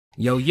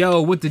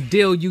Yo, what the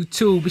deal,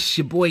 YouTube? It's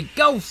your boy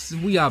Ghost.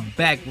 We are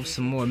back with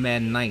some more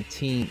Madden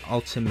 19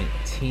 Ultimate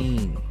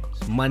Team.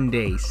 It's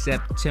Monday,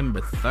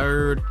 September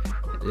 3rd,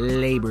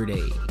 Labor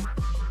Day.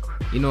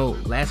 You know,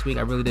 last week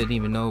I really didn't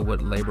even know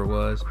what Labor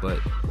was, but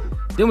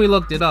then we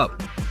looked it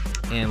up,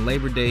 and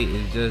Labor Day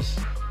is just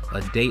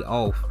a day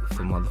off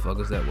for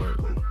motherfuckers that work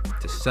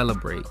to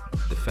celebrate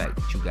the fact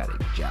that you got a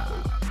job.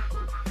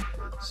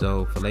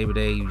 So for Labor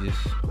Day, you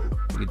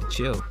get to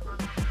chill.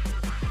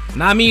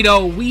 Not me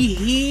though, we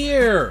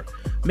here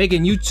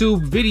making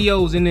YouTube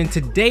videos, and in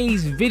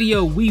today's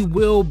video we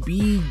will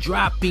be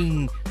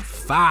dropping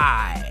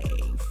five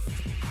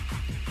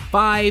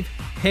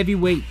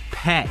heavyweight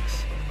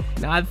packs.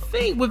 Now I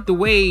think with the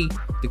way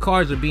the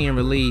cards are being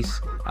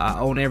released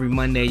on every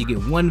Monday, you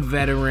get one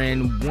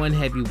veteran, one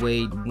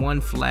heavyweight,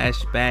 one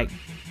flashback.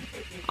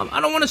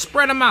 I don't want to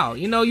spread them out,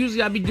 you know.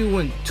 Usually I be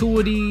doing two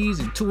of these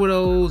and two of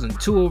those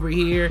and two over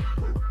here.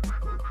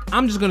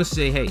 I'm just gonna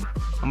say, hey,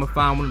 I'm gonna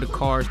find one of the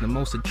cards, the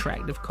most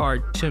attractive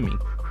card to me,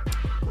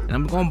 and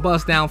I'm gonna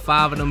bust down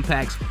 5 of them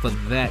packs for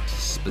that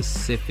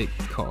specific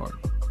card.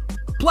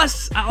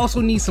 Plus, I also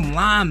need some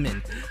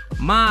linemen.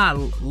 My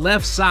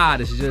left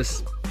side is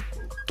just,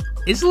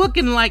 it's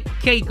looking like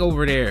cake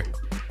over there.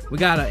 We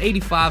got an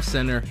 85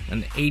 center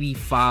and an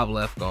 85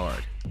 left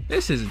guard.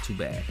 This isn't too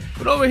bad.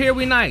 But over here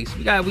we nice.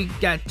 We got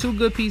two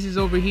good pieces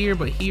over here,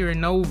 but here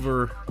and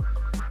over,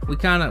 we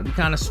kind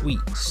of sweet.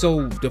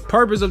 So the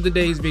purpose of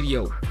today's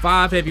video,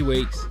 5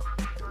 heavyweights.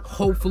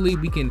 Hopefully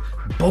we can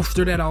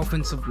bolster that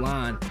offensive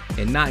line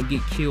and not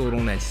get killed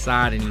on that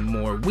side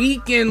anymore.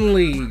 Weekend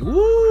league,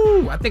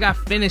 woo! I think I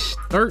finished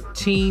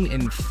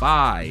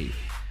 13-5.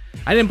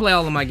 I didn't play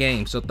all of my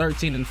games, so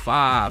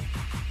 13-5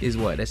 is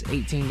what? That's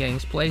 18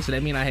 games played. So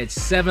that means I had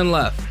 7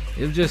 left.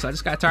 It was just, I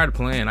just got tired of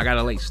playing. I got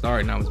a late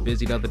start and I was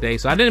busy the other day,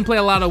 so I didn't play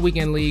a lot of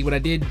weekend league. But I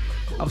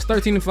was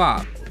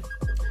 13-5.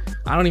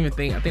 I don't even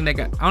think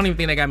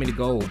they got me to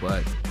goal,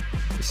 but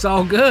it's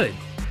all good.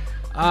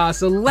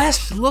 So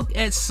let's look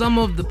at some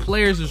of the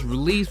players that's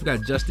released. We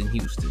got Justin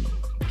Houston,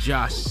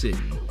 Josh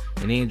Sitton,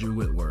 and Andrew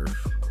Wentworth.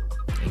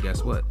 And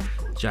guess what?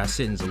 Josh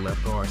Sitton's a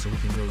left guard, so we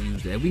can go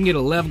use that. If we can get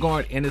a left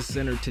guard and a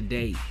center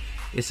today,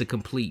 it's a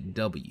complete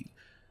W.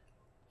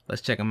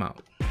 Let's check them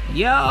out.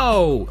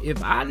 Yo,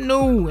 if I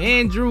knew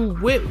Andrew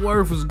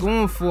Wentworth was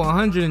going for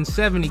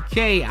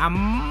 170K, I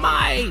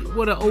might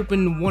would have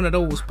opened one of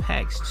those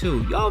packs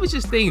too. You always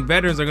just think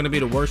veterans are going to be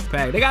the worst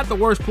pack. They got the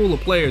worst pool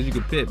of players you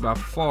could pick by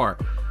far.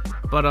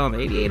 But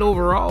 88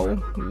 overall,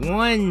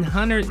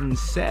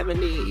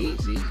 170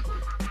 easy.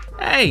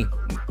 Hey,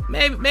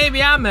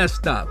 maybe I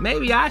messed up.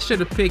 Maybe I should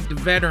have picked the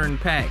veteran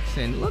packs.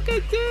 And look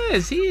at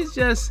this. He is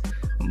just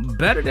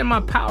better than my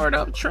powered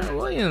up Trent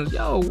Williams.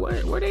 Yo,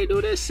 where they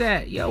do this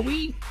at? Yo,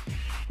 we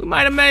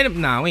might have made him.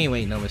 Nah, we ain't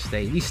making no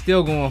mistake. We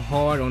still going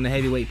hard on the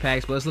heavyweight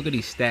packs, but let's look at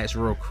these stats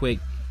real quick.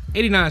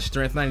 89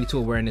 strength, 92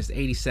 awareness,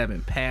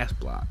 87 pass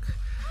block,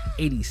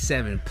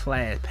 87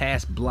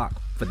 pass block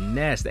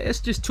finesse. That's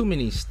just too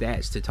many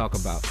stats to talk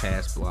about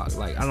pass block.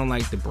 Like, I don't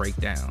like to break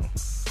down.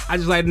 I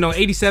just like to know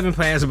 87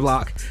 pass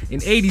block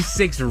and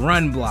 86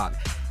 run block.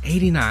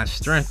 89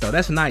 strength though,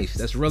 that's nice.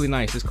 That's really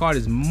nice. This card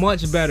is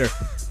much better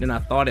than I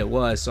thought it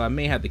was, so I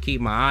may have to keep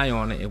my eye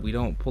on it if we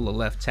don't pull a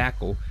left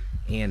tackle,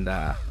 and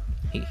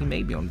he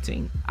may be on the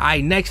team. All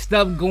right, next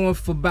up, going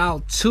for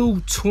about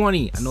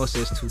 220. I know it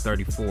says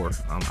 234.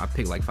 I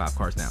picked like 5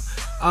 cards now.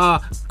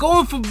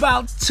 Going for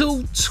about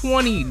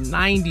 220,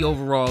 90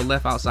 overall,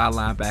 left outside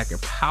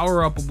linebacker,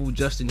 power upable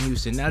Justin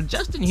Houston. Now,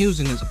 Justin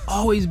Houston has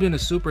always been a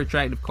super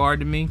attractive card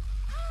to me,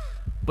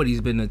 but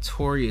he's been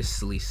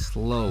notoriously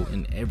slow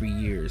in every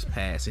year's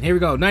past. And here we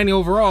go, 90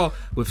 overall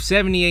with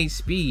 78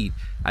 speed.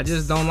 I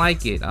just don't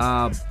like it.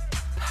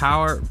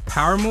 Power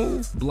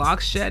move,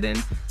 block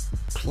shedding,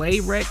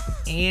 play rec,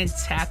 and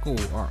tackle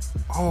are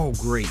all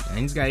great. And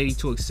he's got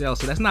 82 excel,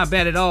 so that's not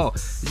bad at all.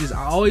 It's just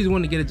I always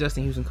want to get a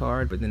Justin Houston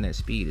card, but then that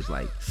speed is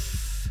like,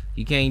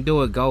 you can't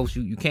do it, Ghost.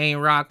 You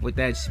can't rock with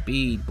that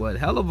speed. But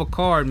hell of a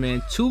card,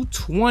 man.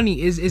 220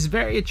 is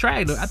very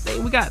attractive. I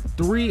think we got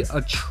 3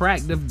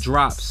 attractive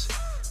drops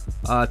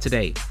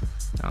today.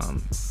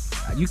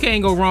 You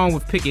can't go wrong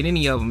with picking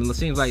any of them. It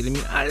seems like, I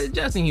mean,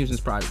 Justin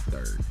Houston's probably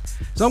 3rd.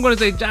 So I'm gonna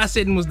say Josh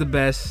Sitton was the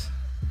best,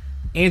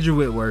 Andrew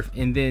Wentworth,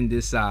 and then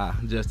this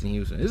Justin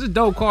Houston. This is a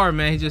dope card,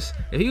 man. If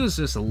he was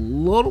just a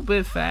little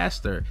bit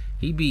faster,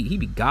 he'd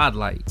be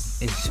godlike.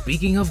 And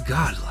speaking of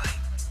godlike,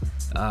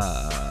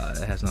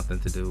 it has nothing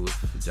to do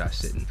with Josh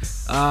Sitton.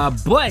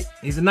 But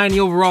he's a 90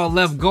 overall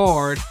left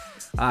guard,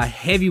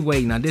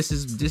 heavyweight. Now this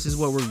is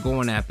what we're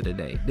going after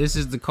today. This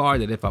is the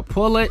card that if I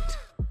pull it,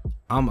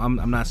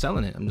 I'm not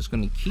selling it. I'm just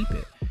gonna keep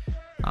it.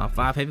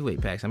 5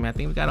 heavyweight packs. I mean, I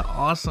think we got an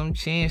awesome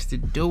chance to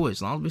do it.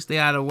 As long as we stay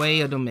out of the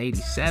way of them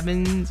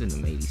 87s and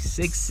them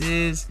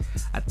 86s,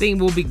 I think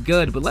we'll be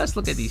good. But let's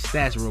look at these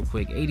stats real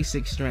quick.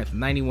 86 strength,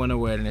 91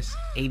 awareness,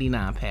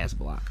 89 pass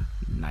block,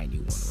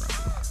 91 run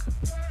block.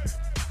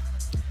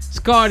 This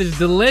card is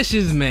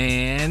delicious,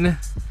 man.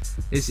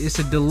 It's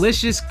a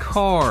delicious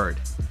card.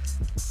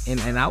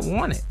 and I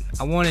want it.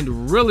 I want it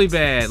really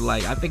bad.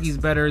 Like, I think he's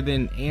better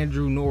than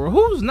Andrew Nora,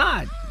 who's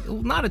not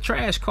a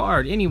trash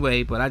card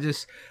anyway, but I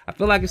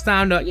feel like it's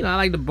time to, you know, I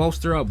like to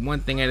bolster up one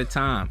thing at a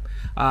time.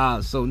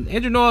 So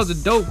Andrew Nora is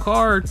a dope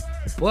card,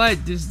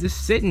 but this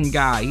Sitton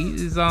guy,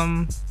 he's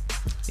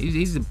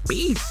a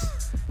beast,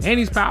 and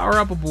he's power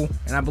upable,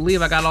 and I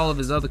believe I got all of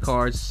his other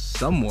cards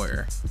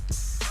somewhere.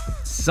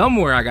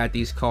 I got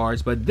these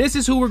cards, but this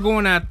is who we're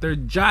going after,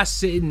 Josh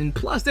Sitton, and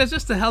plus there's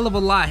just a hell of a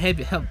lot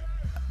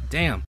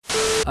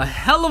a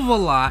hell of a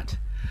lot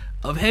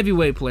of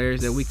heavyweight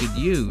players that we could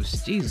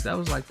use. Jesus, that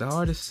was like the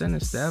hardest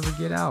sentence to ever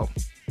get out.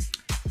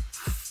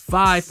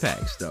 5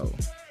 packs though.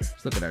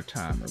 Let's look at our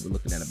timer. We're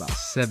looking at about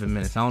 7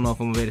 minutes. I don't know if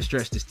I'm gonna be able to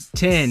stretch this to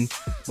 10,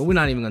 but we're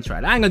not even gonna try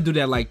it. I ain't gonna do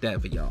that like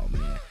that for y'all,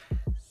 man.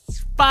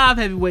 5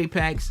 heavyweight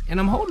packs, and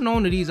I'm holding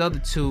on to these other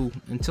 2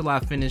 until I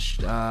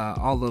finish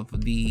all of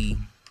the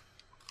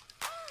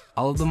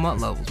MUT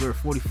levels. We're at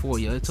 44,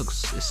 yo.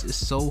 It's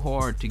so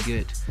hard to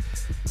get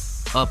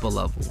up a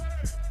level.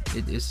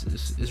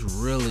 It's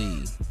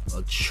really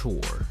a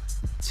chore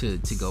to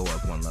go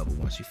up one level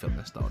once you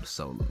finish all the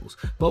solos.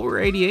 But we're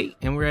 88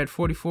 and we're at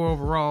 44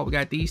 overall. We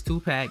got these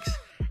 2 packs,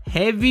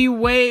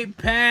 heavyweight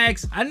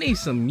packs. I need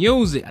some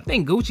music. I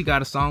think Gucci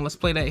got a song. Let's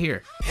play that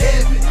here.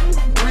 Heavy,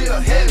 real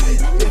heavy.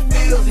 It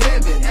feels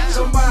heavy.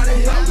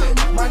 Somebody help me.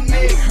 My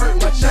neck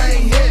hurt. My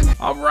chain heavy.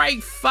 All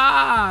right,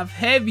 5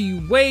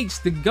 heavyweights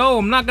to go.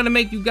 I'm not gonna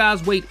make you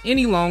guys wait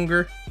any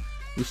longer.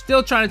 We're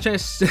still trying to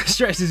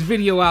stretch this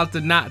video out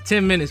to not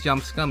 10 minutes. Yo, I'm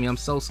scummy. I'm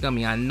so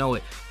scummy. I know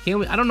it.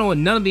 I don't know what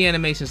none of the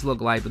animations look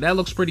like, but that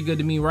looks pretty good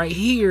to me right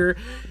here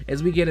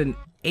as we get an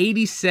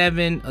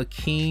 87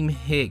 Akeem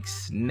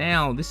Hicks.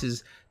 Now, this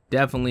is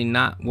definitely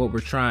not what we're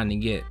trying to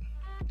get,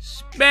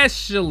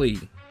 especially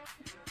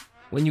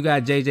when you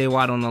got JJ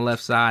Watt on the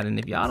left side. And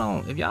if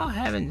y'all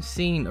haven't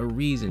seen a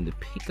reason to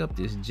pick up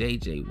this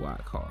JJ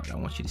Watt card, I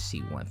want you to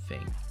see one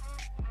thing.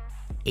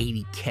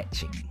 80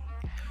 catching.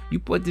 You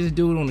put this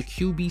dude on a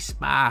QB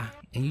spy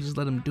and you just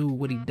let him do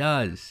what he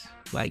does.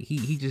 Like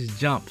he just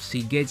jumps,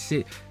 he gets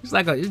it. It's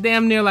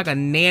damn near like a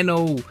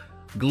nano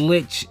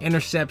glitch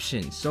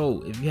interception.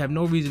 So if you have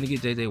no reason to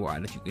get JJ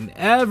Watt, if you can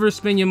ever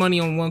spend your money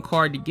on one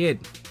card to get,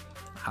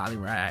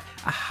 I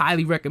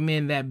highly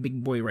recommend that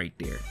big boy right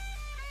there.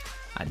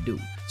 I do.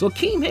 So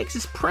Akeem Hicks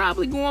is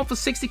probably going for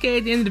 60K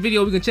at the end of the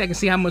video. We can check and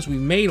see how much we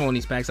made on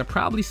these packs. I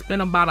probably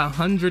spent about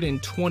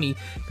 120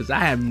 because I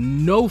have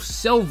no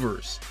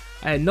silvers.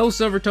 I had no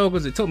silver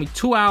tokens. It took me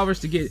 2 hours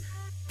to get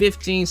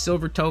 15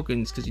 silver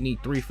tokens because you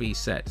need 3 for each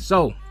set.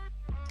 So,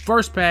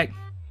 first pack,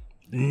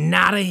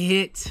 not a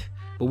hit,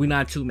 but we're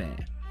not too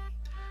mad.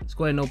 Let's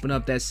go ahead and open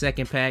up that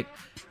second pack.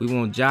 We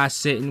want Josh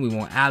Sitton. We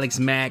want Alex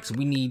Max.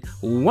 We need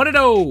one of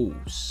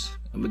those.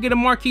 And we get a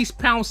Marquise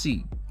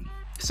Pouncey.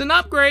 It's an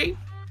upgrade.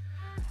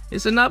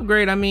 It's an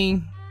upgrade. I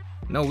mean,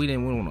 no, we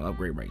don't want to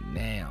upgrade right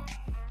now.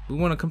 We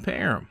want to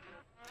compare them.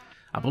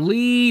 I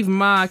believe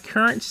my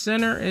current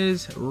center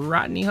is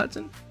Rodney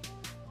Hudson.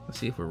 Let's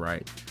see if we're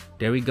right.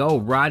 There we go,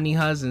 Rodney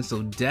Hudson.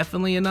 So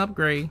definitely an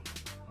upgrade.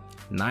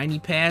 90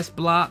 pass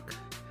block,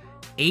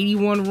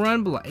 81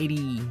 run block,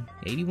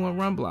 81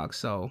 run block.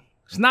 So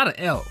it's not an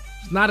L.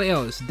 It's not an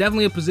L. It's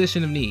definitely a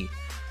position of need.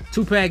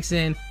 2 packs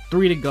in,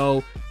 3 to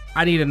go.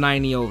 I need a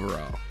 90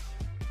 overall.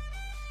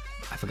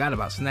 I forgot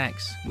about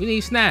snacks. We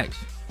need snacks.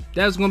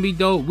 That's gonna be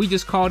dope. We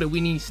just called it.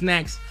 We need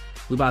snacks.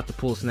 We about to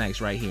pull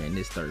snacks right here in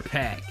this third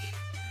pack.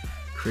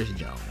 Chris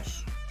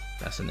Jones.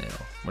 That's an L.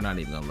 We're not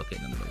even gonna look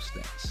at none of those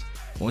stats.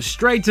 Going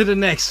straight to the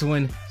next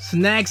one.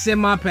 Snacks in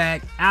my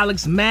pack.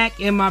 Alex Mack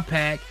in my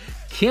pack.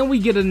 Can we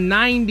get a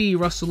 90?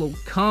 Russell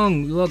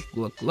Okung.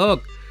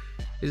 Look.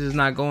 This is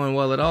not going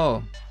well at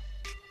all.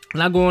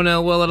 Not going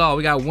well at all.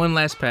 We got one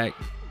last pack.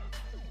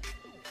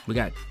 We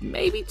got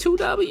maybe 2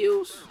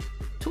 W's.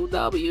 2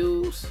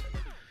 W's.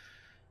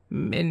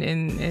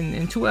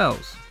 And 2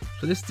 L's.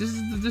 So this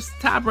is this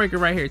tiebreaker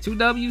right here. 2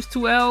 W's,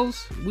 2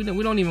 L's. We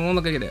don't even want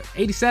to look at it.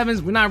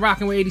 87s. We're not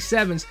rocking with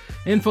 87s.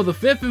 And for the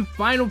 5th and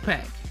final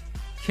pack,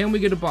 can we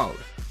get a baller?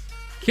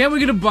 Can we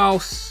get a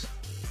boss?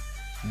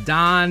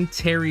 Don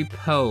Terry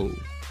Poe.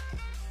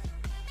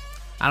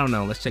 I don't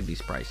know. Let's check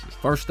these prices.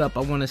 First up,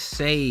 I want to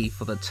say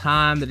for the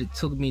time that it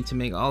took me to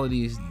make all of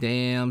these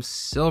damn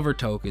silver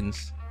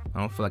tokens, I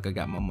don't feel like I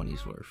got my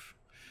money's worth.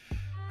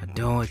 I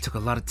don't. It took a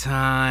lot of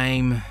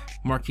time.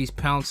 Marquise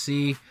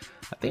Pouncey.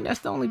 I think that's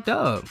the only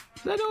dub.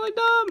 Is that the only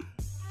dub?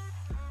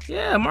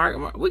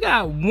 Yeah, we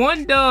got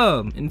 1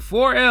 dub and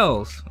 4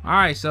 L's. All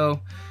right, so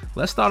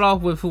let's start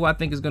off with who I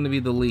think is going to be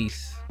the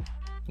least.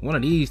 One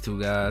of these 2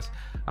 guys.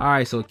 All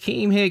right, so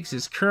Akeem Hicks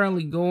is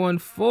currently going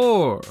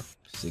for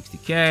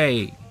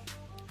 60K.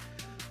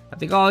 I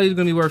think all these are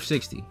going to be worth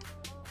 60.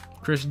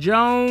 Chris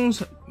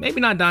Jones,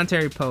 maybe not Don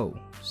Terry Poe,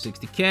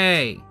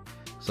 60K.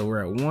 So we're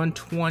at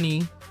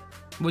 120,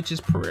 which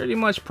is pretty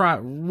much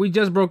we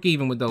just broke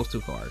even with those 2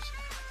 cards.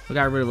 We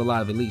got rid of a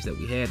lot of elites that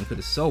we had and could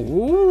have sold.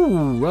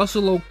 Ooh,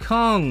 Russell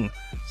Okung,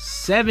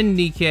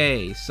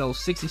 70K. So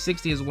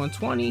 60 is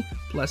 120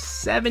 plus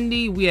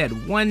 70. We had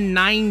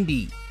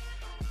 190.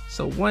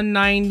 So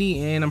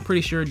 190, and I'm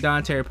pretty sure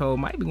Don Terrapo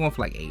might be going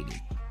for like 80.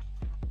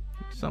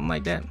 Something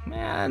like that.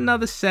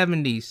 Another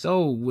 70.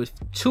 So with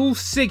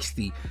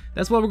 260,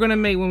 that's what we're gonna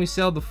make when we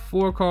sell the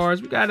 4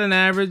 cars. We got an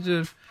average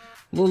of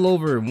a little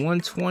over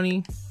 120.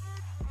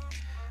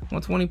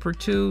 120 per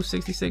 2,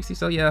 60.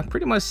 So yeah,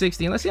 pretty much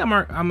 60. And let's see how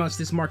much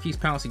this Marquise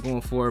Pouncey going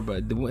for.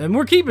 And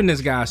we're keeping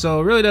this guy, so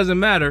it really doesn't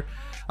matter.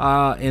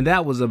 And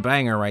that was a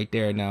banger right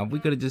there. Now, if we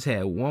could have just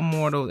had one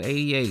more of those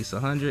 88s,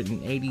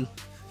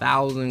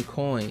 180,000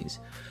 coins.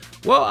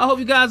 Well, I hope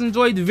you guys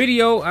enjoyed the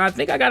video. I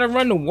think I gotta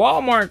run to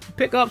Walmart to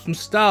pick up some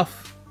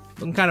stuff.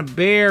 Looking kind of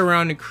bare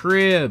around the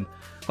crib.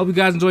 Hope you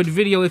guys enjoyed the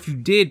video. If you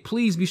did,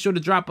 please be sure to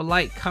drop a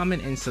like,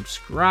 comment, and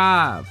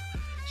subscribe.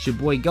 It's your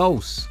boy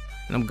Ghost,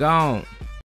 and I'm gone.